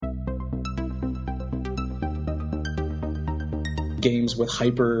games with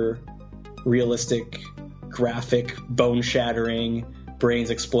hyper realistic graphic, bone shattering, brains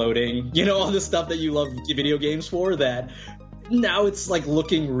exploding, all this stuff that you love video games for, that now it's like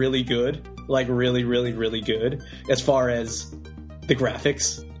looking really good, like really, really, really good as far as the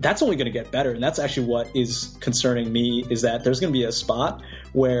graphics. That's only going to get better. And that's actually what is concerning me, is that there's going to be a spot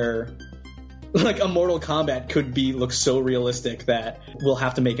where like a Mortal Kombat could look so realistic that we'll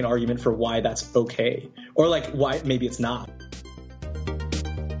have to make an argument for why that's okay, or like why maybe it's not.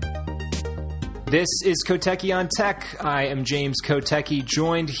 This is Koteki on Tech. I am James Koteki,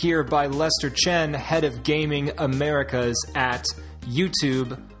 joined here by Lester Chen, head of Gaming Americas at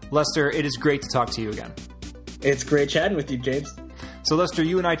YouTube. Lester, it is great to talk to you again. It's great chatting with you, James. So Lester,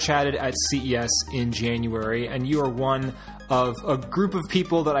 you and I chatted at CES in January, and you are one of a group of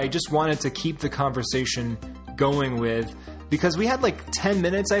people that I just wanted to keep the conversation going with, because we had like 10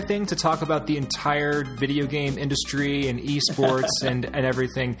 minutes, I think, to talk about the entire video game industry and esports and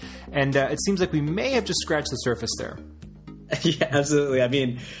everything. And it seems like we may have just scratched the surface there. Yeah, absolutely. I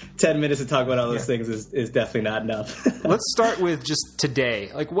mean, 10 minutes to talk about all those things is definitely not enough. Let's start with just today.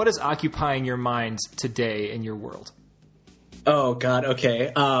 Like, what is occupying your mind today in your world? Oh, God.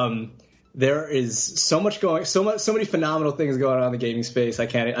 Okay. There is so many phenomenal things going on in the gaming space. I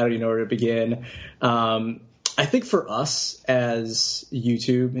don't even know where to begin. I think for us as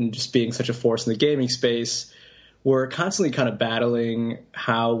YouTube and just being such a force in the gaming space, we're constantly kind of battling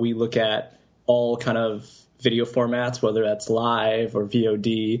how we look at all kind of video formats, whether that's live or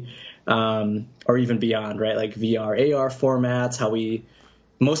VOD, or even beyond, right? Like VR, AR formats,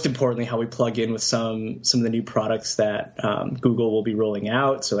 most importantly, how we plug in with some of the new products that Google will be rolling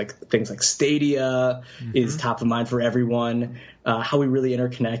out. So like things like Stadia is top of mind for everyone. How we really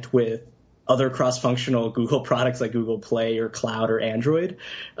interconnect with other cross-functional Google products like Google Play or Cloud or Android.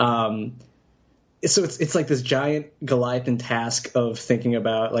 So it's like this giant Goliathan task of thinking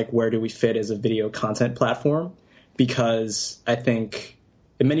about like where do we fit as a video content platform, because I think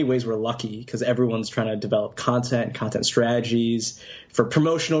in many ways we're lucky because everyone's trying to develop content strategies for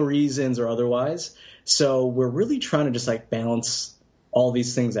promotional reasons or otherwise. So we're really trying to just like balance all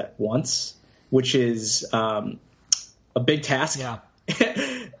these things at once, which is a big task. Yeah.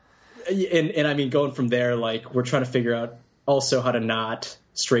 And I mean, going from there, like we're trying to figure out also how to not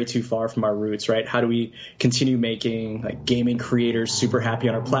stray too far from our roots, right? How do we continue making like gaming creators super happy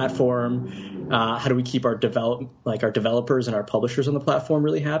on our platform? How do we keep our developers and our publishers on the platform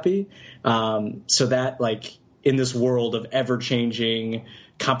really happy? So that like in this world of ever-changing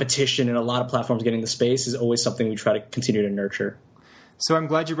competition and a lot of platforms getting the space is always something we try to continue to nurture. So I'm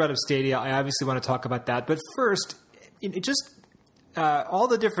glad you brought up Stadia. I obviously want to talk about that. But first, all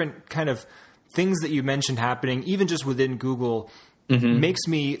the different kind of things that you mentioned happening, even just within Google, makes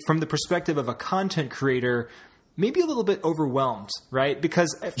me, from the perspective of a content creator, maybe a little bit overwhelmed, right?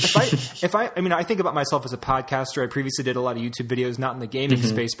 Because I think about myself as a podcaster. I previously did a lot of YouTube videos, not in the gaming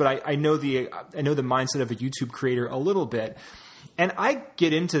space, but I know the mindset of a YouTube creator a little bit. And I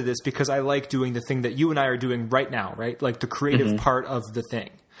get into this because I like doing the thing that you and I are doing right now, right? Like the creative part of the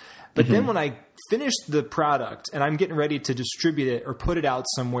thing. But then when I finish the product and I'm getting ready to distribute it or put it out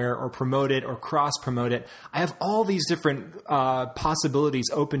somewhere or promote it or cross-promote it, I have all these different possibilities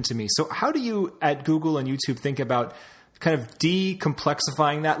open to me. So how do you at Google and YouTube think about kind of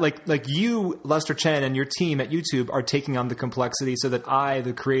decomplexifying that? Like you, Lester Chen, and your team at YouTube are taking on the complexity so that I,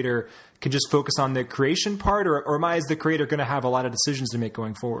 the creator, can just focus on the creation part, or am I, as the creator, going to have a lot of decisions to make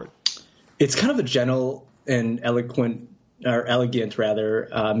going forward? It's kind of a gentle and elegant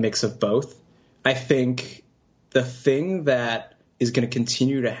mix of both. I think the thing that is going to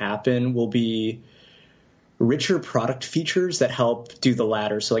continue to happen will be richer product features that help do the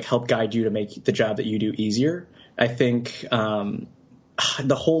latter. So like help guide you to make the job that you do easier. I think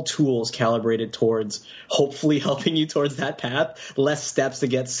the whole tool is calibrated towards hopefully helping you towards that path. Less steps to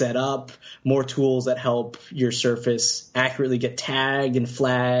get set up, more tools that help your surface accurately get tagged and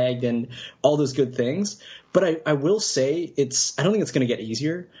flagged and all those good things. But I will say I don't think it's going to get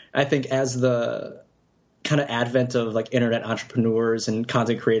easier. I think as the kind of advent of like internet entrepreneurs and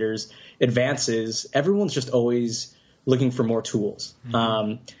content creators advances, everyone's just always looking for more tools.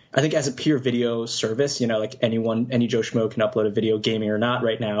 I think as a pure video service, like any Joe Schmo can upload a video, gaming or not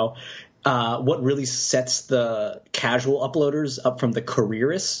right now. What really sets the casual uploaders up from the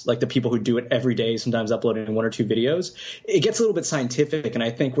careerists, like the people who do it every day, sometimes uploading one or two videos, it gets a little bit scientific. And I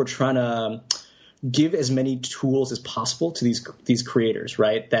think we're trying to give as many tools as possible to these creators,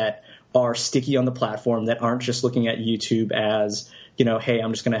 right, that are sticky on the platform, that aren't just looking at YouTube as, hey,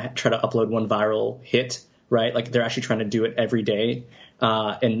 I'm just going to try to upload one viral hit, right? Like they're actually trying to do it every day.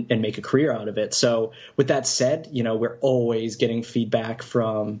 and make a career out of it. So with that said, we're always getting feedback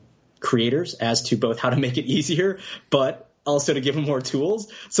from creators as to both how to make it easier, but also to give them more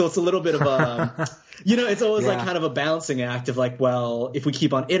tools. So it's a little bit of a, it's always like kind of a balancing act of like, well, if we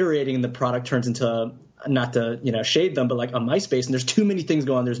keep on iterating, the product turns into, not to, shade them, but like a MySpace, and there's too many things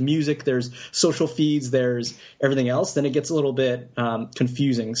going on. There's music, there's social feeds, there's everything else. Then it gets a little bit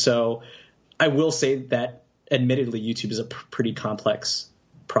confusing. So I will say that admittedly, YouTube is a pretty complex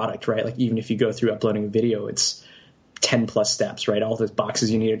product, right? Like even if you go through uploading a video, it's 10 plus steps, right? All those boxes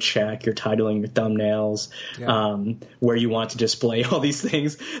you need to check, your titling, your thumbnails, where you want to display all these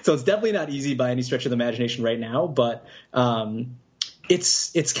things. So it's definitely not easy by any stretch of the imagination right now, but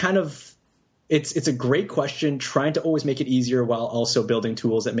it's a great question, trying to always make it easier while also building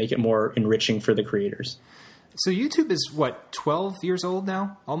tools that make it more enriching for the creators. So YouTube is 12 years old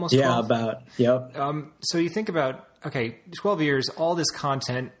now? Almost 12? Yeah, about, yep. So you think about, 12 years, all this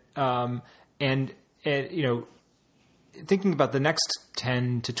content, and thinking about the next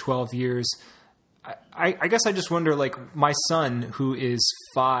 10 to 12 years, I guess I just wonder, like, my son, who is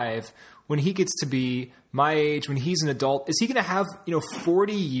 5, when he gets to be my age, when he's an adult, is he going to have,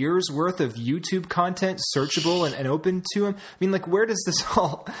 40 years worth of YouTube content searchable and open to him? I mean, like, where does this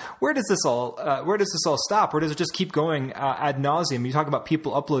all stop? Or does it just keep going ad nauseum? You talk about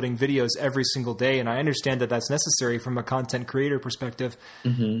people uploading videos every single day, and I understand that that's necessary from a content creator perspective,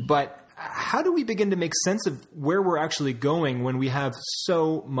 but how do we begin to make sense of where we're actually going when we have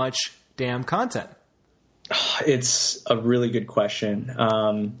so much damn content? It's a really good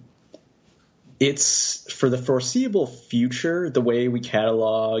question. It's for the foreseeable future, the way we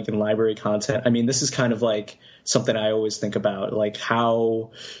catalog and library content. I mean, this is kind of like something I always think about, like how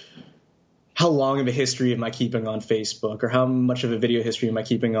long of a history am I keeping on Facebook, or how much of a video history am I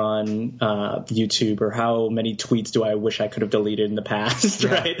keeping on YouTube, or how many tweets do I wish I could have deleted in the past,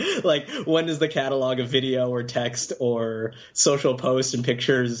 right? Like, when does the catalog of video or text or social posts and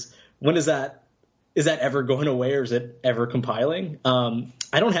pictures, is that ever going away, or is it ever compiling?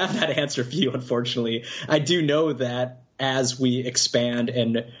 I don't have that answer for you, unfortunately. I do know that as we expand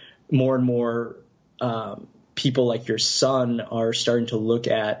and more people like your son are starting to look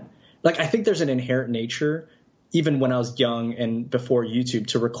at, like, I think there's an inherent nature, even when I was young and before YouTube,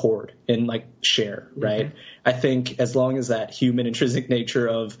 to record and like share, right? Mm-hmm. I think as long as that human intrinsic nature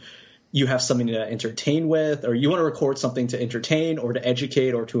of you have something to entertain with, or you want to record something to entertain or to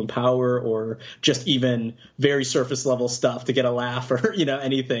educate or to empower, or just even very surface level stuff to get a laugh or,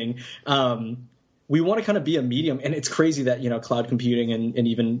 anything. We want to kind of be a medium. And it's crazy that, cloud computing and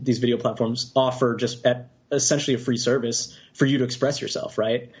even these video platforms offer just at essentially a free service for you to express yourself,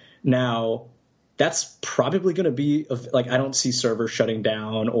 right? Now, that's probably going to be like, I don't see servers shutting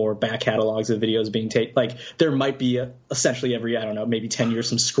down or back catalogs of videos being taken. Like, there might be essentially every, I don't know, maybe 10 years,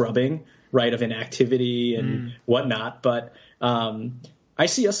 some scrubbing, right, of inactivity and whatnot. But I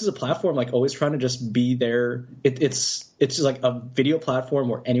see us as a platform, like, always trying to just be there. It's just like a video platform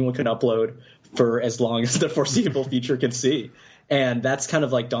where anyone can upload for as long as the foreseeable future can see. And that's kind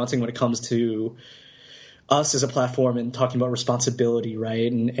of like daunting when it comes to us as a platform and talking about responsibility, right?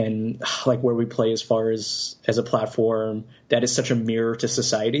 And like where we play as far as a platform that is such a mirror to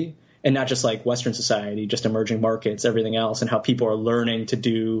society, and not just like Western society, just emerging markets, everything else, and how people are learning to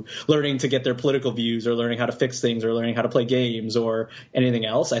get their political views, or learning how to fix things, or learning how to play games, or anything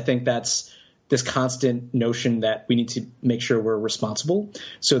else. I think that's this constant notion that we need to make sure we're responsible,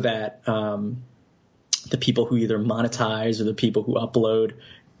 so that the people who either monetize or the people who upload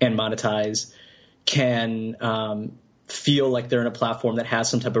and monetize can feel like they're in a platform that has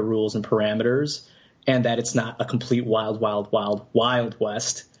some type of rules and parameters, and that it's not a complete wild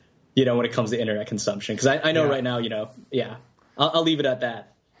west, when it comes to internet consumption. Because I know right now, I'll leave it at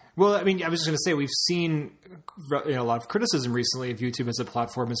that. Well, I mean, I was just going to say, we've seen a lot of criticism recently of YouTube as a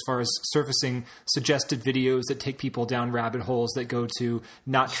platform as far as surfacing suggested videos that take people down rabbit holes that go to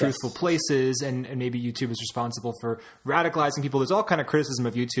not truthful places, and maybe YouTube is responsible for radicalizing people. There's all kind of criticism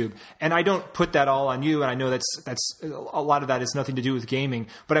of YouTube, and I don't put that all on you, and I know that's a lot of that has nothing to do with gaming,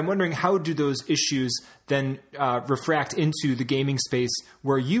 but I'm wondering, how do those issues then refract into the gaming space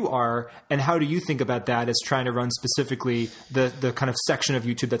where you are, and how do you think about that as trying to run specifically the kind of section of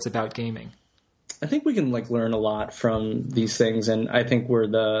YouTube that's about gaming? I think we can learn a lot from these things, and I think we're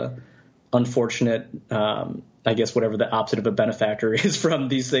the unfortunate, I guess, whatever the opposite of a benefactor is from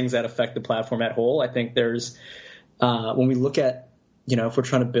these things that affect the platform at whole. I think there's when we look at, if we're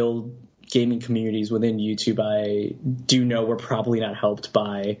trying to build gaming communities within YouTube, I do know we're probably not helped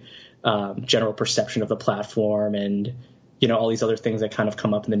by general perception of the platform and all these other things that kind of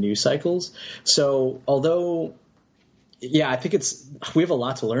come up in the news cycles. So although I think we have a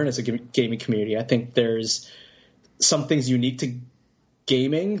lot to learn as a gaming community. I think there's some things unique to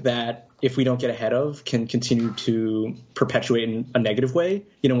gaming that if we don't get ahead of can continue to perpetuate in a negative way.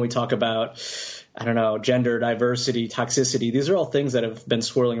 When we talk about, I don't know, gender, diversity, toxicity, these are all things that have been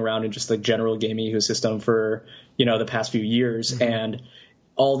swirling around in just the general gaming ecosystem for, the past few years. Mm-hmm. And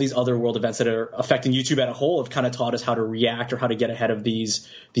all these other world events that are affecting YouTube as a whole have kind of taught us how to react or how to get ahead of these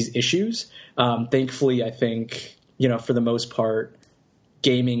issues. Thankfully, I think, for the most part,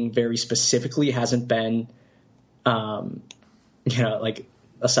 gaming very specifically hasn't been, like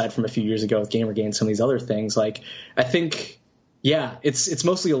aside from a few years ago with Gamergate and some of these other things, like I think, it's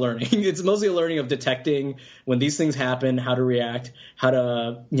mostly a learning. It's mostly a learning of detecting when these things happen, how to react, how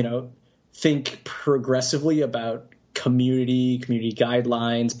to, think progressively about community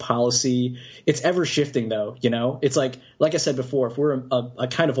guidelines, policy. It's ever shifting though, it's like I said before, if we're a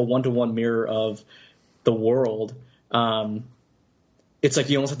kind of a one-to-one mirror of the world, it's like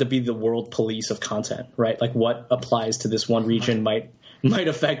you almost have to be the world police of content, right? Like what applies to this one region might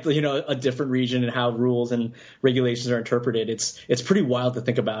affect, a different region and how rules and regulations are interpreted. It's pretty wild to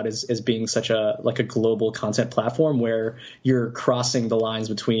think about as being such a global content platform where you're crossing the lines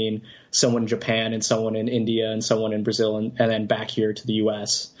between someone in Japan and someone in India and someone in Brazil and then back here to the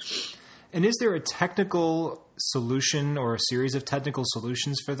US. And is there a technical solution or a series of technical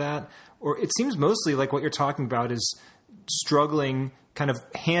solutions for that? Or it seems mostly like what you're talking about is struggling kind of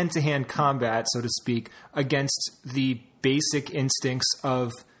hand-to-hand combat, so to speak, against the basic instincts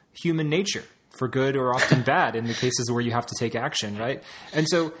of human nature, for good or often bad in the cases where you have to take action, right? And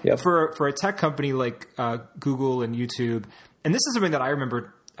so for a tech company like Google and YouTube, and this is something that I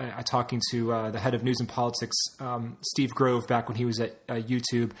remember talking to the head of news and politics, Steve Grove, back when he was at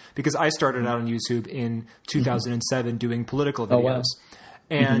YouTube, because I started out on YouTube in 2007 doing political videos. Oh, wow.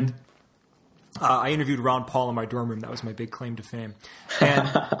 And I interviewed Ron Paul in my dorm room. That was my big claim to fame. And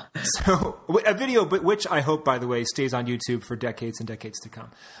so a video, but which I hope, by the way, stays on YouTube for decades and decades to come.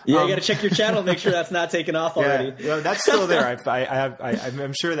 Yeah, you got to check your channel, make sure that's not taken off already. Yeah, that's still there.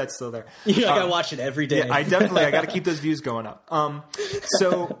 I'm sure that's still there. I got to watch it every day. Yeah, I got to keep those views going up.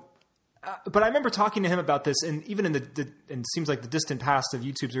 But I remember talking to him about this, and even in and it seems like the distant past of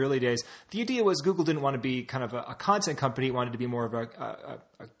YouTube's early days, the idea was Google didn't want to be kind of a content company. It wanted to be more of a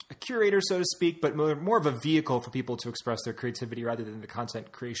curator, so to speak, but more of a vehicle for people to express their creativity rather than the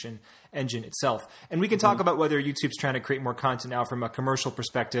content creation engine itself. And we can talk about whether YouTube's trying to create more content now from a commercial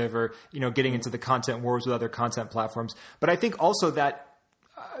perspective or, getting into the content wars with other content platforms. But I think also that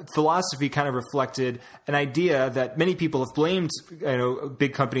philosophy kind of reflected an idea that many people have blamed,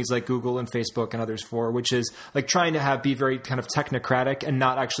 big companies like Google and Facebook and others for, which is like trying to be very kind of technocratic and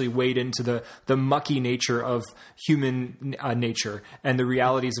not actually wade into the mucky nature of human nature and the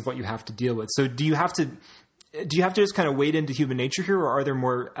realities of what you have to deal with. So do you have to just kind of wade into human nature here, or are there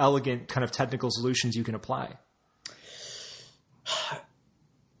more elegant kind of technical solutions you can apply?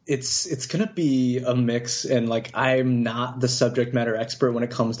 It's going to be a mix, and I'm not the subject matter expert when it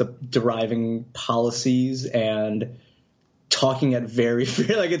comes to deriving policies and talking at very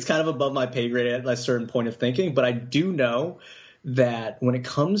it's kind of above my pay grade at a certain point of thinking. But I do know that when it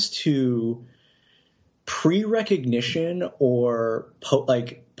comes to pre-recognition or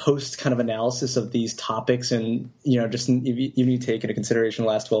post kind of analysis of these topics, and just even you take into consideration the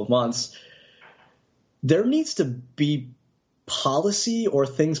last 12 months, there needs to be policy or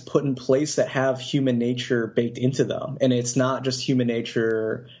things put in place that have human nature baked into them. And it's not just human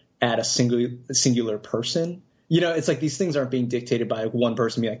nature at a singular person. It's like these things aren't being dictated by one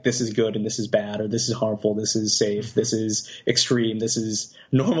person being like, this is good and this is bad, or this is harmful, this is safe, this is extreme, this is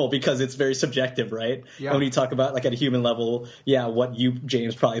normal, because it's very subjective, right? Yeah. When you talk about at a human level, what you,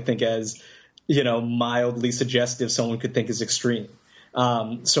 James, probably think as, mildly suggestive, someone could think is extreme.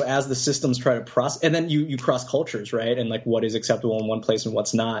 So as the systems try to process, and then you cross cultures, right? And what is acceptable in one place and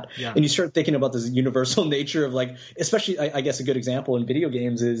what's not. Yeah. And you start thinking about this universal nature of especially I guess a good example in video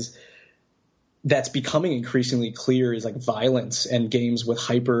games is that's becoming increasingly clear is violence and games with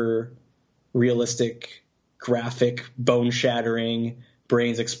hyper realistic graphic, bone shattering,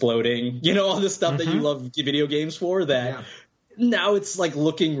 brains exploding, all the stuff that you love video games for, that now it's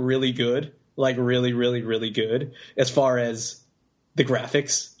looking really good, really, really, really good as far as the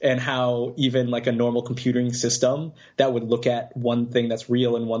graphics, and how even a normal computing system that would look at one thing that's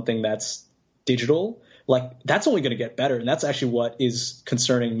real and one thing that's digital, that's only going to get better. And that's actually what is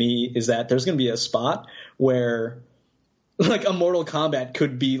concerning me, is that there's going to be a spot where a Mortal Kombat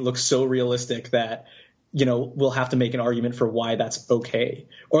could look so realistic that, we'll have to make an argument for why that's okay,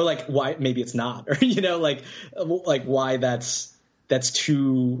 or why maybe it's not, or, why that's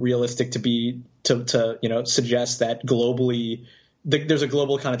too realistic to be to suggest that globally there's a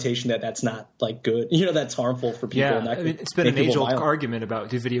global connotation that's not like good, that's harmful for people. Yeah, and that it's been an age-old argument about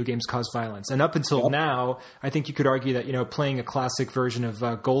do video games cause violence, and up until now, I think you could argue that playing a classic version of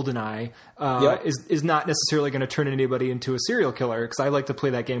GoldenEye is not necessarily going to turn anybody into a serial killer, because I like to play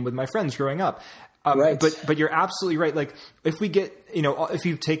that game with my friends growing up. Right. But you're absolutely right. Like if we get, if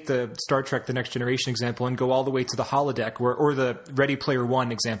you take the Star Trek The Next Generation example and go all the way to the holodeck or the Ready Player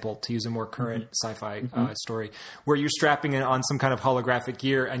One example, to use a more current sci-fi story, where you're strapping it on some kind of holographic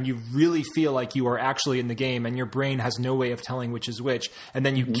gear and you really feel like you are actually in the game and your brain has no way of telling which is which, and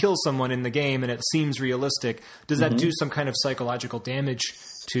then you kill someone in the game and it seems realistic, does that do some kind of psychological damage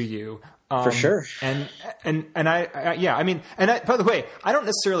to you? For sure. And I mean, by the way, I don't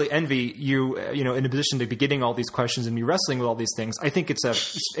necessarily envy you, in a position to be getting all these questions and be wrestling with all these things. I think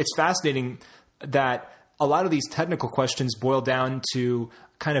it's fascinating that a lot of these technical questions boil down to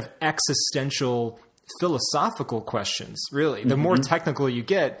kind of existential philosophical questions, really. The more technical you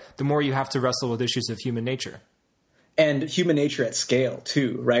get, the more you have to wrestle with issues of human nature. And human nature at scale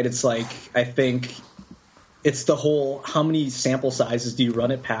too, right? It's like, I think it's the whole, how many sample sizes do you run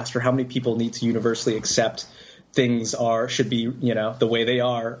it past, or how many people need to universally accept things should be, the way they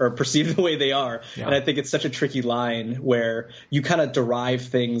are, or perceived the way they are. Yeah. And I think it's such a tricky line where you kind of derive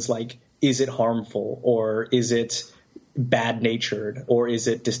things like, is it harmful, or is it bad natured, or is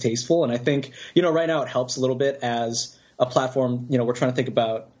it distasteful? And I think, right now it helps a little bit as a platform, we're trying to think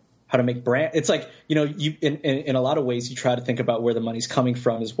about how to make brand. It's like, you in a lot of ways you try to think about where the money's coming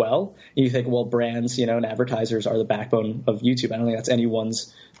from as well. And you think, well, brands, and advertisers are the backbone of YouTube. I don't think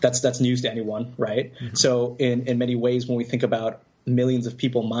that's news to anyone, right? Mm-hmm. So in many ways, when we think about millions of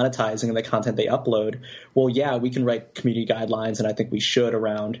people monetizing the content they upload, well, yeah, we can write community guidelines, and I think we should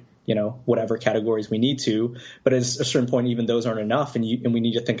around, whatever categories we need to. But at a certain point, even those aren't enough, and we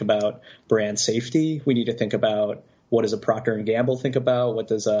need to think about brand safety. We need to think about, what does a Procter & Gamble think about? What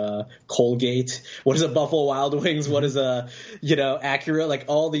does a Colgate? What is a Buffalo Wild Wings? What is a, Acura? Like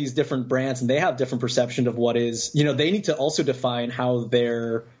all these different brands, and they have different perception of what is, they need to also define how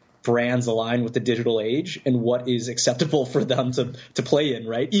their brands align with the digital age and what is acceptable for them to play in,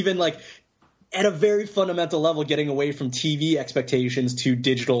 right? Even like at a very fundamental level, getting away from TV expectations to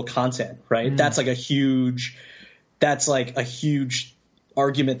digital content, right? That's like a huge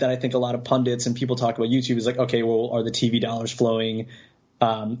argument that I think a lot of pundits and people talk about YouTube is like, okay, well, are the TV dollars flowing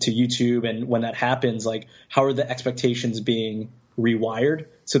to YouTube? And when that happens, like, how are the expectations being rewired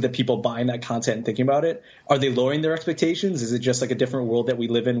so that people buying that content and thinking about it? Are they lowering their expectations? Is it just like a different world that we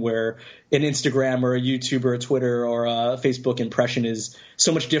live in where an Instagram or a YouTube or a Twitter or a Facebook impression is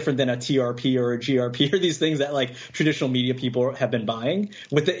so much different than a TRP or a GRP or these things that like traditional media people have been buying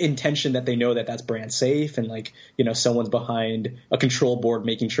with the intention that they know that that's brand safe and like, someone's behind a control board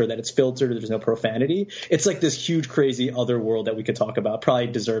making sure that it's filtered, there's no profanity. It's like this huge, crazy other world that we could talk about. Probably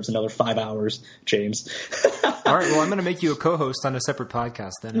deserves another 5 hours, James. All right. Well, I'm going to make you a co-host on a separate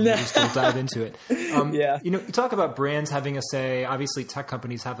podcast then, and we'll just dive into it. Yeah. You talk about brands having a say. Obviously, tech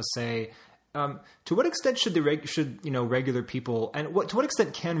companies have a say. To what extent should regular people, and to what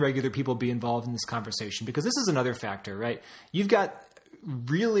extent can regular people be involved in this conversation? Because this is another factor, right? You've got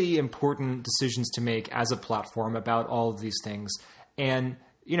really important decisions to make as a platform about all of these things, and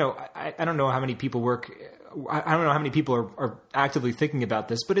I don't know how many people work. I don't know how many people are actively thinking about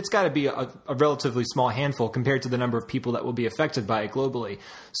this, but it's got to be a relatively small handful compared to the number of people that will be affected by it globally.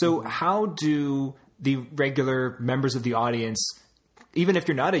 So how do the regular members of the audience, even if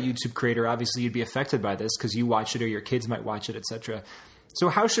you're not a YouTube creator, obviously you'd be affected by this because you watch it or your kids might watch it, etc. So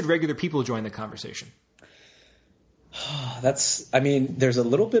how should regular people join the conversation? There's a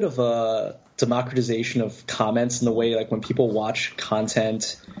little bit of a democratization of comments in the way, like when people watch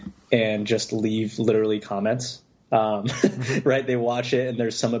content and just leave literally comments, right? They watch it and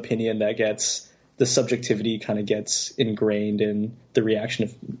there's some opinion that the subjectivity kind of gets ingrained in the reaction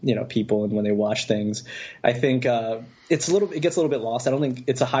of, people and when they watch things. I think it gets a little bit lost. I don't think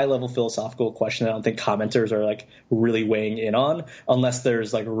it's a high level philosophical question. I don't think commenters are like really weighing in on, unless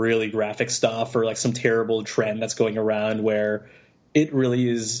there's like really graphic stuff or like some terrible trend that's going around where it really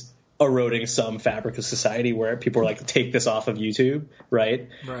is eroding some fabric of society where people are like, take this off of YouTube, right?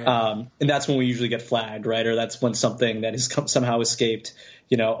 And that's when we usually get flagged, right? Or that's when something that has somehow escaped,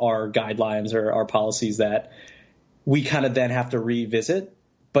 our guidelines or our policies that we kind of then have to revisit.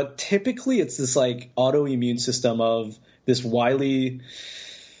 But typically it's this like autoimmune system of this widely,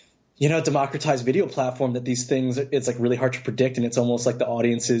 democratized video platform that these things, it's like really hard to predict. And it's almost like the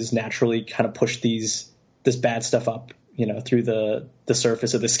audiences naturally kind of push this bad stuff up, through the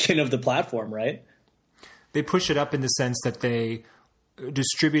surface of the skin of the platform, right? They push it up in the sense that they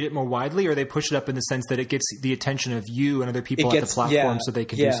distribute it more widely, or they push it up in the sense that it gets the attention of you and other people at the platform so they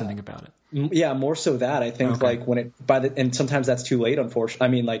can do something about it? Yeah, more so that. I think like and sometimes that's too late, unfortunately. I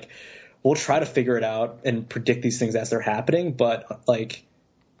mean, like we'll try to figure it out and predict these things as they're happening, but like,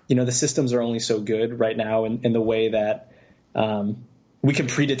 the systems are only so good right now in the way that we can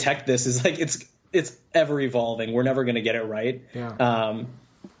pre-detect this is like it's ever evolving. We're never going to get it right. Yeah.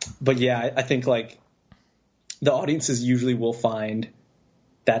 But yeah, I think like the audiences usually will find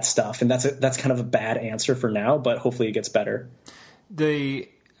that stuff, and that's kind of a bad answer for now, but hopefully it gets better. The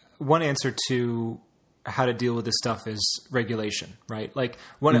one answer to how to deal with this stuff is regulation, right? Like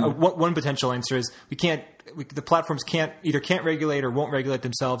one potential answer is the platforms can't regulate or won't regulate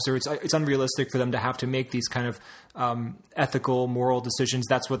themselves, or it's unrealistic for them to have to make these kind of ethical, moral decisions.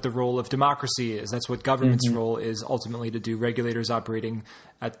 That's what the role of democracy is. That's what government's role is ultimately, to do. Regulators operating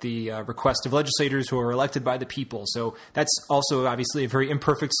at the request of legislators who are elected by the people. So that's also obviously a very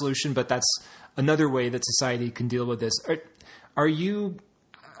imperfect solution, but that's another way that society can deal with this. Are you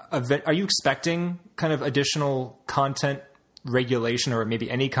expecting kind of additional content regulation, or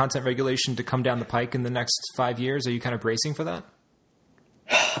maybe any content regulation, to come down the pike in the next 5 years? Are you kind of bracing for that?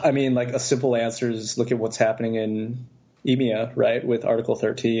 I mean, like a simple answer is look at what's happening in EMEA, right, with Article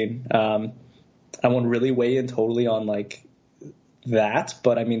 13. I won't really weigh in totally on like that,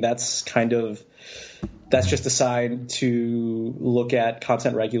 but I mean, that's just a sign to look at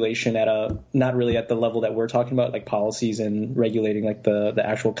content regulation not really at the level that we're talking about, like policies and regulating like the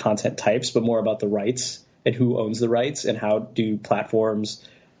actual content types, but more about the rights and who owns the rights, and how do platforms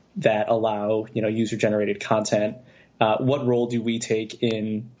that allow, user generated content, what role do we take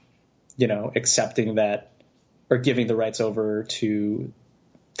in, accepting that or giving the rights over to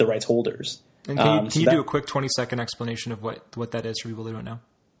the rights holders. And can you do a quick 20-second explanation of what that is for people who don't know?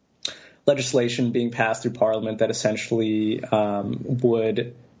 Legislation being passed through Parliament that essentially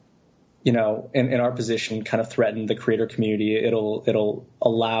would, in our position, kind of threaten the creator community. It'll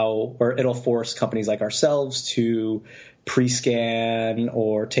allow, or it'll force companies like ourselves to pre-scan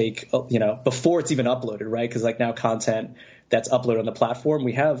or take, before it's even uploaded, right? Because like now content that's uploaded on the platform,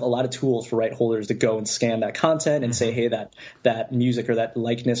 we have a lot of tools for right holders to go and scan that content and say, hey, that music or that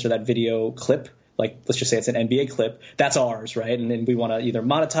likeness or that video clip, like let's just say it's an NBA clip, that's ours, right? And then we want to either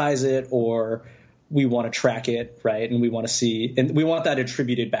monetize it or we want to track it, right? And we want to see, and we want that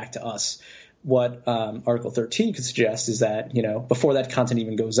attributed back to us. What Article 13 could suggest is that, before that content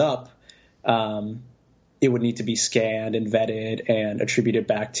even goes up, it would need to be scanned and vetted and attributed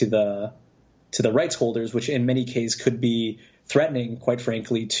back to the rights holders, which in many cases could be threatening, quite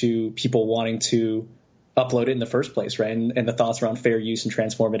frankly, to people wanting to upload it in the first place, right? And the thoughts around fair use and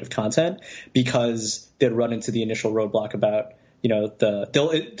transformative content, because they'd run into the initial roadblock about,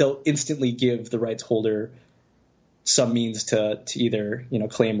 they'll instantly give the rights holder some means to either,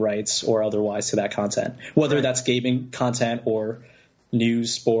 claim rights or otherwise to that content, whether that's gaming content or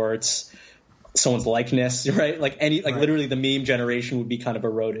news, sports, someone's likeness, right? Like literally the meme generation would be kind of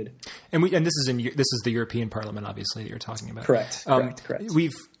eroded. And this is the European Parliament, obviously, that you're talking about. Correct. Correct.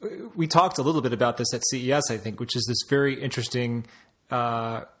 We talked a little bit about this at CES, I think, which is this very interesting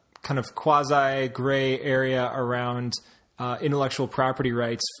kind of quasi gray area around intellectual property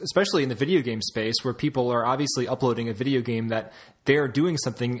rights, especially in the video game space, where people are obviously uploading a video game that they're doing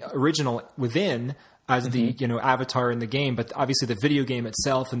something original within as the avatar in the game, but obviously the video game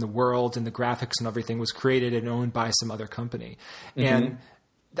itself and the world and the graphics and everything was created and owned by some other company. And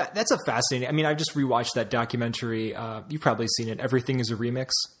that's a fascinating. I mean, I just rewatched that documentary. You've probably seen it. Everything is a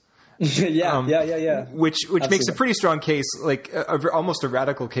Remix. Yeah. Which makes a pretty strong case, like almost a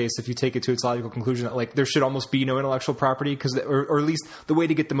radical case, if you take it to its logical conclusion, that like there should almost be no intellectual property, or at least the way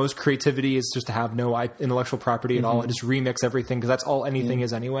to get the most creativity is just to have no intellectual property at all and just remix everything, because that's all anything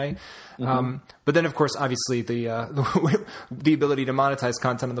is anyway. But then, of course, obviously the ability to monetize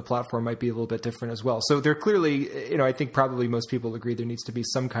content on the platform might be a little bit different as well. So there clearly, I think probably most people agree there needs to be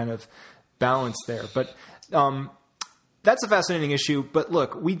some kind of balance there. But that's a fascinating issue. But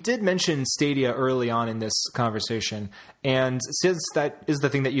look, we did mention Stadia early on in this conversation. And since that is the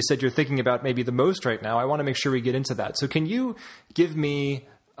thing that you said you're thinking about maybe the most right now, I want to make sure we get into that. So can you give me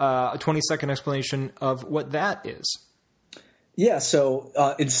a 20-second explanation of what that is? Yeah, so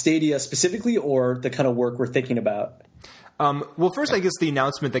in Stadia specifically, or the kind of work we're thinking about? Well, first, I guess the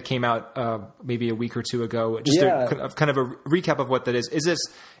announcement that came out maybe a week or two ago, just kind of a recap of what that is. Is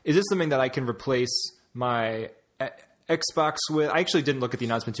this something that I can replace my Xbox with? I actually didn't look at the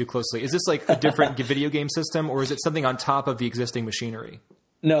announcement too closely. Is this like a different video game system, or is it something on top of the existing machinery?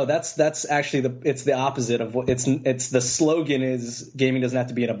 No, that's actually it's the opposite of what it's the slogan is gaming doesn't have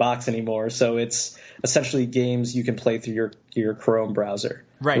to be in a box anymore. So it's essentially games you can play through your Chrome browser.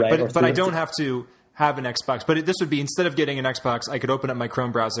 Right? But I don't have to have an Xbox. But this would be, instead of getting an Xbox, I could open up my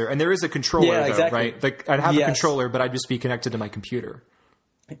Chrome browser, and there is a controller, though, exactly. Right? Like I'd have a controller, but I'd just be connected to my computer.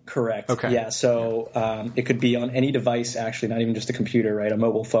 Correct. Okay. Yeah. So it could be on any device, actually, not even just a computer, right? A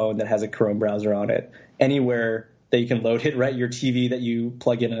mobile phone that has a Chrome browser on it. Anywhere that you can load it, right? Your TV that you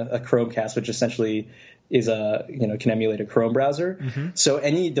plug in a Chromecast, which essentially is can emulate a Chrome browser. Mm-hmm. So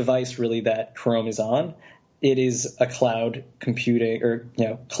any device really that Chrome is on, it is a cloud computing or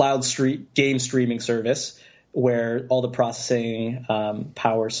game streaming service where all the processing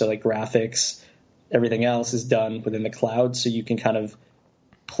power, so like graphics, everything else is done within the cloud, so you can kind of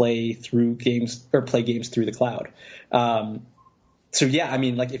play games through the cloud. So yeah, I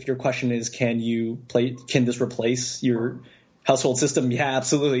mean, like if your question is, can this replace your household system? Yeah,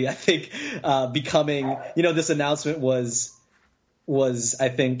 absolutely. I think becoming, this announcement was I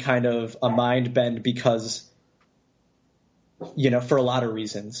think kind of a mind bend because, for a lot of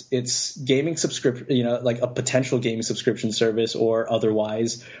reasons. It's gaming subscription, like a potential gaming subscription service or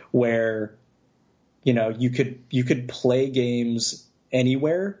otherwise, where, you could play games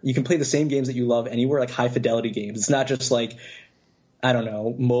anywhere. You can play the same games that you love anywhere, like high fidelity games. It's not just like, I don't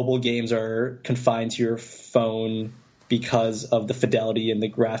know, mobile games are confined to your phone because of the fidelity and the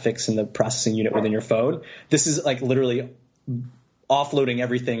graphics and the processing unit within your phone. This is like literally offloading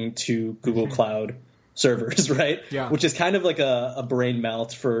everything to Google Cloud servers, right? Yeah. Which is kind of like a brain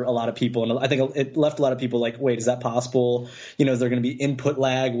melt for a lot of people. And I think it left a lot of people like, wait, is that possible? Is there going to be input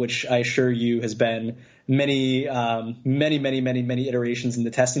lag, which I assure you has been many iterations in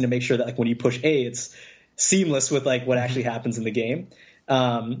the testing to make sure that like when you push A, it's seamless with like what actually happens in the game.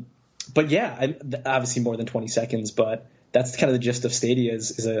 But yeah, obviously more than 20 seconds, but that's kind of the gist of Stadia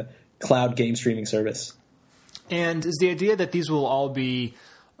is a cloud game streaming service. And is the idea that these will all be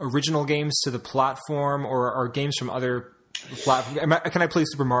original games to the platform, or are games from other platforms? Can I play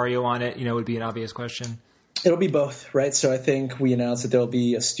Super Mario on it? Would be an obvious question. It'll be both, right? So I think we announced that there'll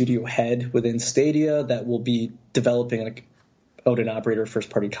be a studio head within Stadia that will be developing like owned and operator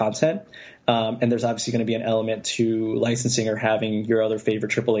first-party content. And there's obviously going to be an element to licensing or having your other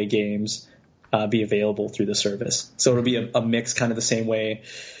favorite AAA games be available through the service. So it'll be a mix, kind of the same way,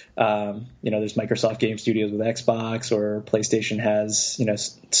 there's Microsoft Game Studios with Xbox, or PlayStation has,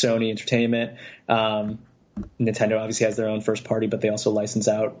 Sony Entertainment. Nintendo obviously has their own first-party, but they also license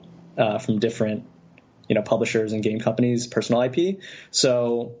out from different publishers and game companies, personal IP.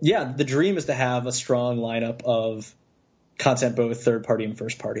 So yeah, the dream is to have a strong lineup of content, both third party and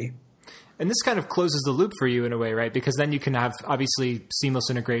first party. And this kind of closes the loop for you in a way, right? Because then you can have obviously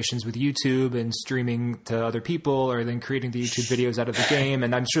seamless integrations with YouTube and streaming to other people, or then creating the YouTube videos out of the game.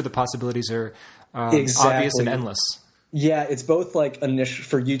 And I'm sure the possibilities are obvious and endless. Yeah, it's both like initial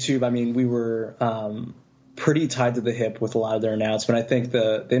for YouTube. I mean, we were pretty tied to the hip with a lot of their announcement. I think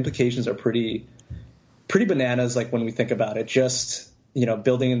the implications are pretty bananas. Like when we think about it, just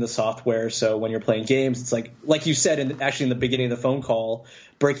building in the software. So when you're playing games, it's like you said, in the beginning of the phone call,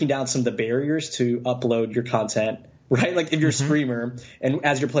 breaking down some of the barriers to upload your content, right? Like if you're a streamer and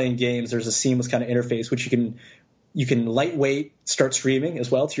as you're playing games, there's a seamless kind of interface, which you can lightweight start streaming as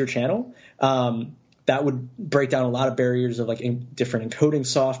well to your channel. That would break down a lot of barriers of like different encoding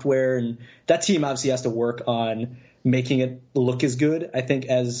software. And that team obviously has to work on making it look as good, I think,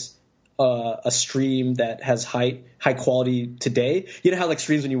 as a stream that has high quality today. How like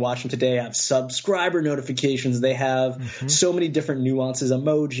streams when you watch them today have subscriber notifications. They have so many different nuances,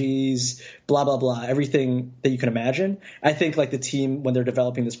 emojis, blah, blah, blah, everything that you can imagine. I think like the team, when they're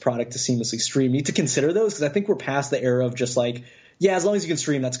developing this product to seamlessly stream, need to consider those, because I think we're past the era of just like, yeah, as long as you can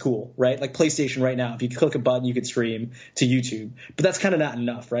stream, that's cool, right? Like PlayStation right now, if you click a button, you could stream to YouTube. But that's kind of not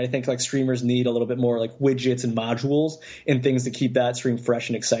enough, right? I think like streamers need a little bit more like widgets and modules and things to keep that stream fresh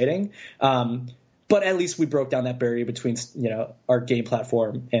and exciting. But at least we broke down that barrier between, our game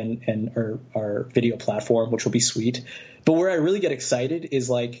platform and our video platform, which will be sweet. But where I really get excited is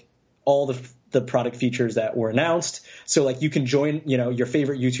like all the product features that were announced. So like you can join, your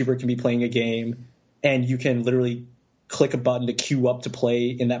favorite YouTuber can be playing a game, and you can literally click a button to queue up to play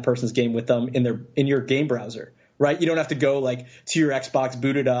in that person's game with them in your game browser, right? You don't have to go like to your Xbox,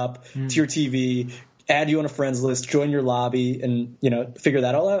 boot it up to your TV, add you on a friends list, join your lobby, and figure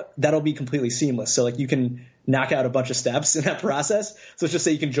that all out. That'll be completely seamless. So like you can knock out a bunch of steps in that process. So let's just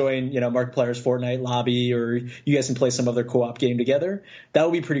say you can join Markiplier's Fortnite lobby, or you guys can play some other co-op game together. That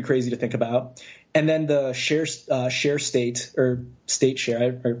would be pretty crazy to think about. And then the share state, or state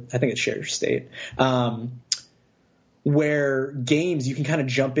share, I think it's share state. where games, you can kind of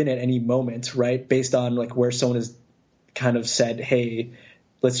jump in at any moment, right? Based on like where someone has kind of said, hey,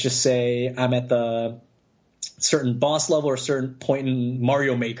 let's just say I'm at the certain boss level or a certain point in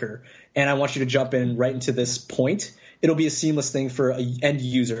Mario Maker, and I want you to jump in right into this point. It'll be a seamless thing for an end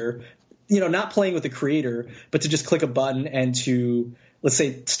user, not playing with the creator, but to just click a button and to, let's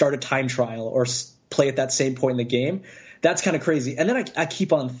say, start a time trial or play at that same point in the game. That's kind of crazy. And then I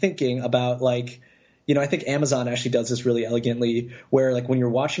keep on thinking about like, I think Amazon actually does this really elegantly, where like when you're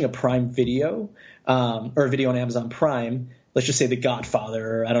watching a Prime Video or a video on Amazon Prime, let's just say The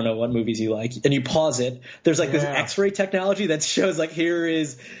Godfather, or I don't know what movies you like, and you pause it, there's like this X-ray technology that shows like here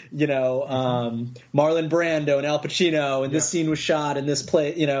is, Marlon Brando and Al Pacino, and this scene was shot in this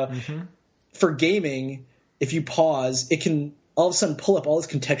play, For gaming, if you pause, it can all of a sudden pull up all these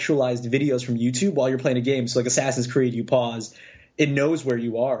contextualized videos from YouTube while you're playing a game. So like Assassin's Creed, you pause, it knows where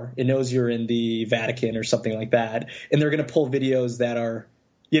you are. It knows you're in the Vatican or something like that. And they're going to pull videos that are,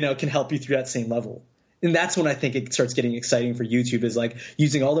 can help you through that same level. And that's when I think it starts getting exciting for YouTube, is like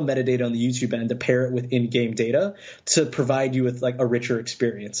using all the metadata on the YouTube end to pair it with in-game data to provide you with like a richer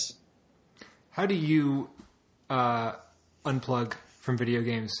experience. How do you unplug from video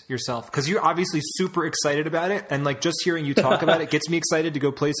games yourself? Because you're obviously super excited about it, and like just hearing you talk about it gets me excited to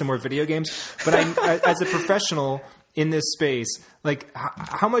go play some more video games. But as a professional in this space, like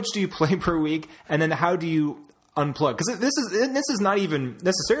how much do you play per week, and then how do you unplug? Because this is not even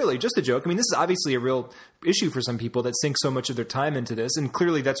necessarily just a joke. I mean, this is obviously a real issue for some people that sink so much of their time into this, and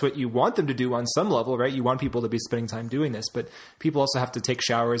clearly that's what you want them to do on some level, right? You want people to be spending time doing this, but people also have to take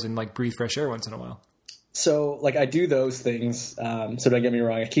showers and like breathe fresh air once in a while. So like I do those things, so don't get me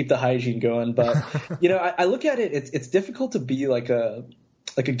wrong, I keep the hygiene going, but I look at it, it's difficult to be like a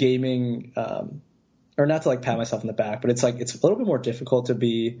gaming, or not to like pat myself in the back, but it's a little bit more difficult to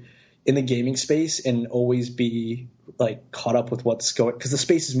be in the gaming space and always be like caught up with what's going, because the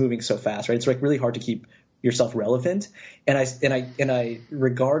space is moving so fast, right? It's like really hard to keep yourself relevant. And I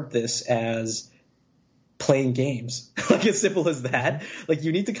regard this as playing games, like as simple as that. Like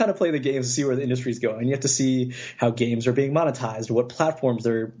you need to kind of play the games to see where the industry is going. You have to see how games are being monetized, what platforms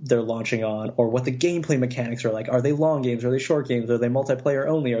they're launching on, or what the gameplay mechanics are like. Are they long games? Are they short games? Are they multiplayer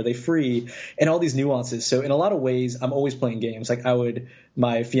only? Are they free? And all these nuances. So in a lot of ways, I'm always playing games. Like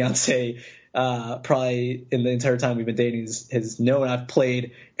my fiance, probably in the entire time we've been dating has known I've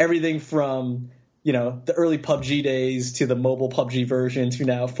played everything from the early PUBG days to the mobile PUBG version to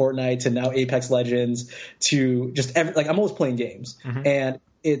now Fortnite to now Apex Legends to just I'm always playing games. Mm-hmm. And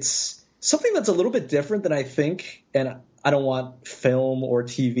it's something that's a little bit different than I think. And I don't want film or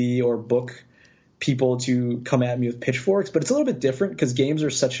TV or book people to come at me with pitchforks, but it's a little bit different because games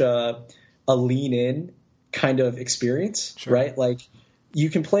are such a lean in kind of experience, sure. Right? Like you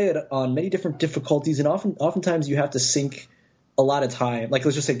can play it on many different difficulties, and oftentimes you have to sink a lot of time. Like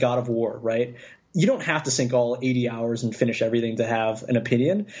let's just say God of War, right? You don't have to sink all 80 hours and finish everything to have an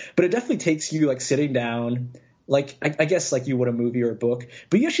opinion, but it definitely takes you like sitting down, like I guess like you would a movie or a book,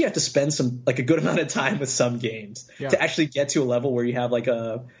 but you actually have to spend a good amount of time with some games to actually get to a level where you have like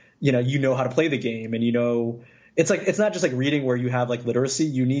how to play the game, and it's not just like reading where you have like literacy.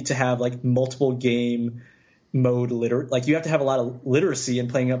 You need to have like multiple game mode like you have to have a lot of literacy in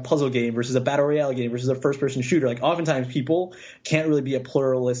playing a puzzle game versus a battle royale game versus a first person shooter. Like oftentimes people can't really be a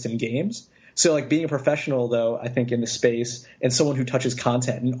pluralist in games. So like being a professional though, I think in the space, and someone who touches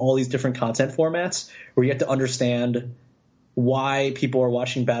content in all these different content formats, where you have to understand why people are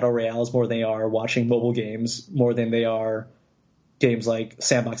watching battle royales more than they are watching mobile games, more than they are games like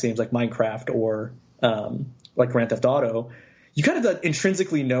sandbox games like Minecraft or like Grand Theft Auto. You kind of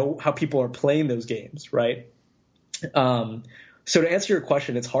intrinsically know how people are playing those games, right? So to answer your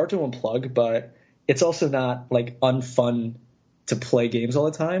question, it's hard to unplug, but it's also not like unfun to play games all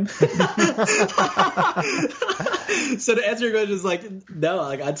the time. So to answer your question is like, no,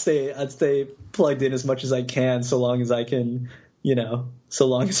 like I'd stay plugged in as much as I can, so long as I can, so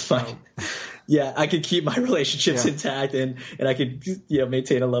long as I could keep my relationships intact and I could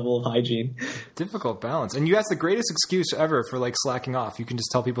maintain a level of hygiene. Difficult balance. And you asked the greatest excuse ever for like slacking off. You can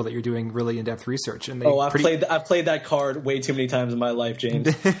just tell people that you're doing really in-depth research, and I've played that card way too many times in my life,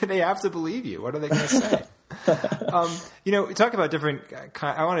 James. They have to believe you. What are they going to say? Talk about different.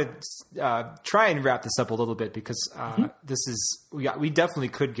 I want to try and wrap this up a little bit because we definitely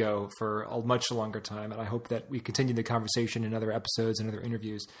could go for a much longer time, and I hope that we continue the conversation in other episodes and other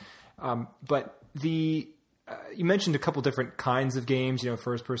interviews. But you mentioned a couple different kinds of games,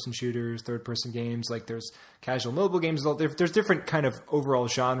 first-person shooters, third-person games. Like there's casual mobile games. There's different kind of overall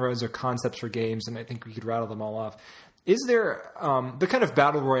genres or concepts for games, and I think we could rattle them all off. Is there the kind of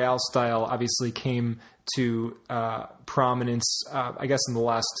battle royale style obviously came to prominence, I guess, in the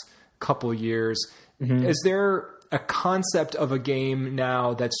last couple years. Mm-hmm. Is there a concept of a game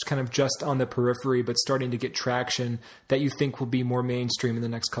now that's kind of just on the periphery but starting to get traction that you think will be more mainstream in the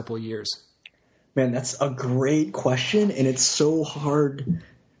next couple of years? Man, that's a great question, and it's so hard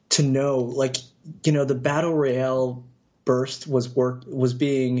to know. Like, you know, the battle royale burst was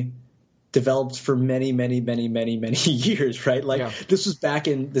being developed for many years, right? Like This was back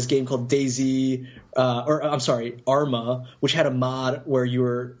in this game called Arma, which had a mod where you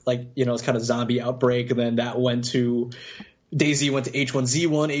were like, you know, it's kind of zombie outbreak, and then that went to DayZ went to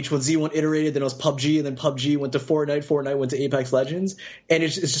H1Z1 iterated, then it was PUBG, and then PUBG went to Fortnite went to Apex Legends, and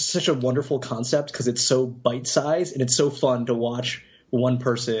it's just such a wonderful concept because it's so bite-sized and it's so fun to watch one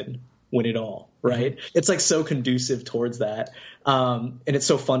person win it all, right? Mm-hmm. It's like so conducive towards that, and it's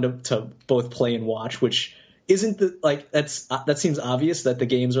so fun to both play and watch, which isn't that seems obvious that the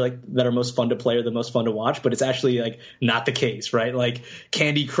games are like that are most fun to play are the most fun to watch, but it's actually like not the case, right? Like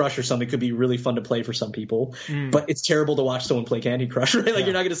Candy Crush or something could be really fun to play for some people, but it's terrible to watch someone play Candy Crush, right? Like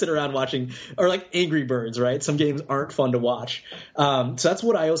you're not going to sit around watching, or like Angry Birds, right? Some games aren't fun to watch. So that's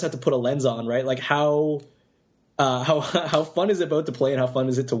what I always have to put a lens on, right? Like how fun is it both to play and how fun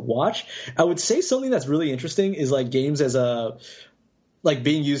is it to watch? I would say something that's really interesting is like games as like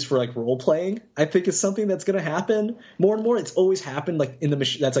being used for like role playing, I think is something that's going to happen more and more. It's always happened like in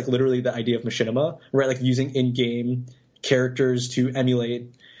that's like literally the idea of machinima, right? Like using in-game characters to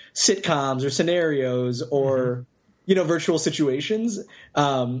emulate sitcoms or scenarios or, you know, virtual situations.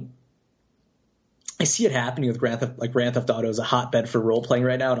 I see it happening with Grand Theft Auto is a hotbed for role playing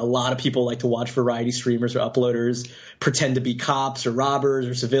right now. And a lot of people like to watch variety streamers or uploaders pretend to be cops or robbers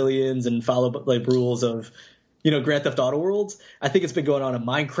or civilians and follow like rules of, you know, Grand Theft Auto worlds. I think it's been going on in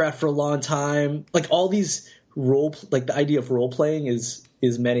Minecraft for a long time. Like all these the idea of role playing is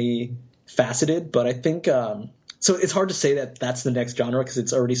many faceted, but I think so it's hard to say that that's the next genre because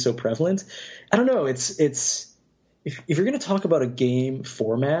it's already so prevalent. I don't know. It's if you're going to talk about a game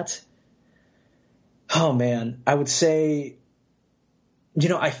format, oh man, I would say, you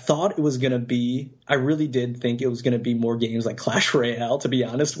know, I really did think it was going to be more games like Clash Royale, to be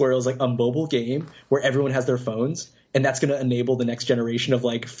honest, where it was like a mobile game where everyone has their phones, and that's going to enable the next generation of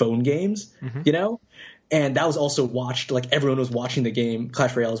like phone games, you know? And that was also watched, like everyone was watching the game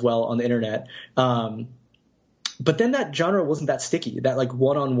Clash Royale as well on the internet. But then that genre wasn't that sticky. That like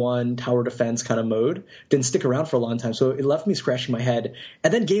one-on-one tower defense kind of mode didn't stick around for a long time. So it left me scratching my head.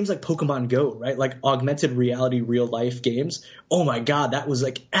 And then games like Pokemon Go, right? Like augmented reality, real life games. Oh my God, that was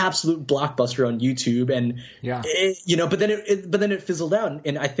like absolute blockbuster on YouTube. And you know, but then it fizzled out.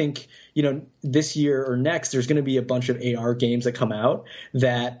 And I think, you know, this year or next, there's going to be a bunch of AR games that come out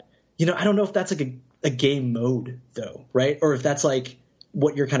that, you know, I don't know if that's like a game mode though, right? Or if that's like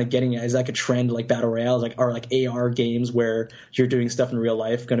what you're kind of getting at is like a trend like battle royales, like are like AR games where you're doing stuff in real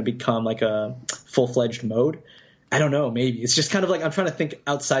life going to become like a full-fledged mode. I don't know. Maybe it's just kind of like I'm trying to think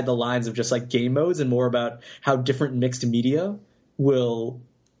outside the lines of just like game modes and more about how different mixed media will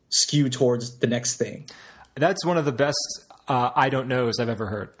skew towards the next thing. That's one of the best I don't knows I've ever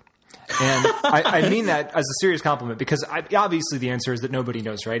heard. And I mean that as a serious compliment because obviously the answer is that nobody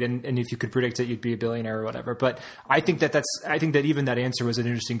knows, right? And if you could predict it, you'd be a billionaire or whatever. But I think that even that answer was an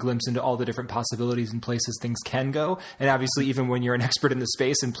interesting glimpse into all the different possibilities and places things can go. And obviously, even when you're an expert in the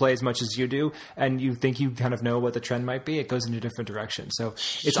space and play as much as you do, and you think you kind of know what the trend might be, it goes in a different direction. So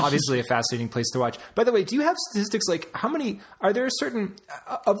it's obviously a fascinating place to watch. By the way, do you have statistics like are there a certain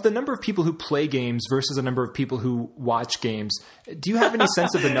of the number of people who play games versus the number of people who watch games? Do you have any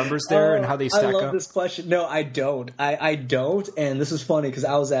sense of the numbers there? And how they stack up? I love this question. No, I don't. I don't. And this is funny because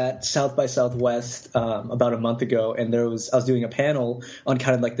I was at South by Southwest about a month ago, and I was doing a panel on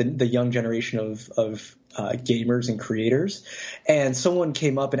kind of like the young generation of gamers and creators. And someone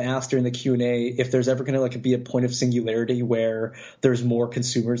came up and asked during the Q&A if there's ever going to like be a point of singularity where there's more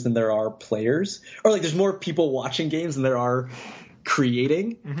consumers than there are players, or like there's more people watching games than there are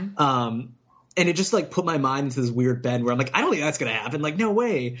creating. Mm-hmm. And it just like put my mind into this weird bend where I'm like, I don't think that's going to happen. Like, no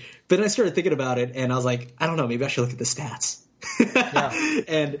way. But then I started thinking about it and I was like, I don't know, maybe I should look at the stats.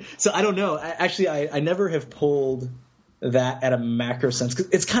 And so I don't know. I never have pulled that at a macro sense. 'Cause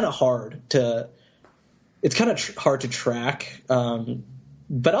it's kind of hard to track,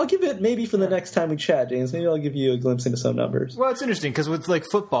 But I'll give it maybe for the next time we chat, James. Maybe I'll give you a glimpse into some numbers. Well, it's interesting because with like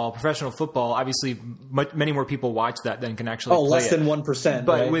football, professional football, obviously many more people watch that than can actually play less than 1%.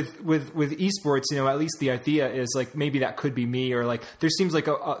 But right? with esports, at least the idea is like maybe that could be me, or like there seems like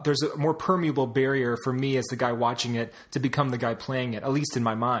there's a more permeable barrier for me as the guy watching it to become the guy playing it, at least in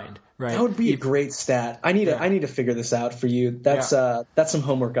my mind. Right. That would be a great stat. I need to figure this out for you. That's some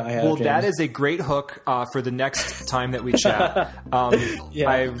homework I have. Well, James. that is a great hook for the next time that we chat.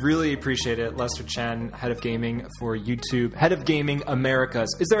 I really appreciate it. Lester Chen, head of gaming for YouTube, head of gaming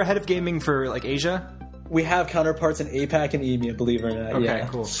Americas. Is there a head of gaming for like Asia? We have counterparts in APAC and EMEA, believe it or not. Okay,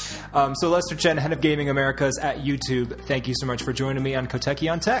 cool. So Lester Chen, head of gaming Americas at YouTube. Thank you so much for joining me on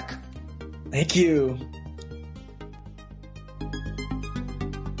Koteki on Tech. Thank you.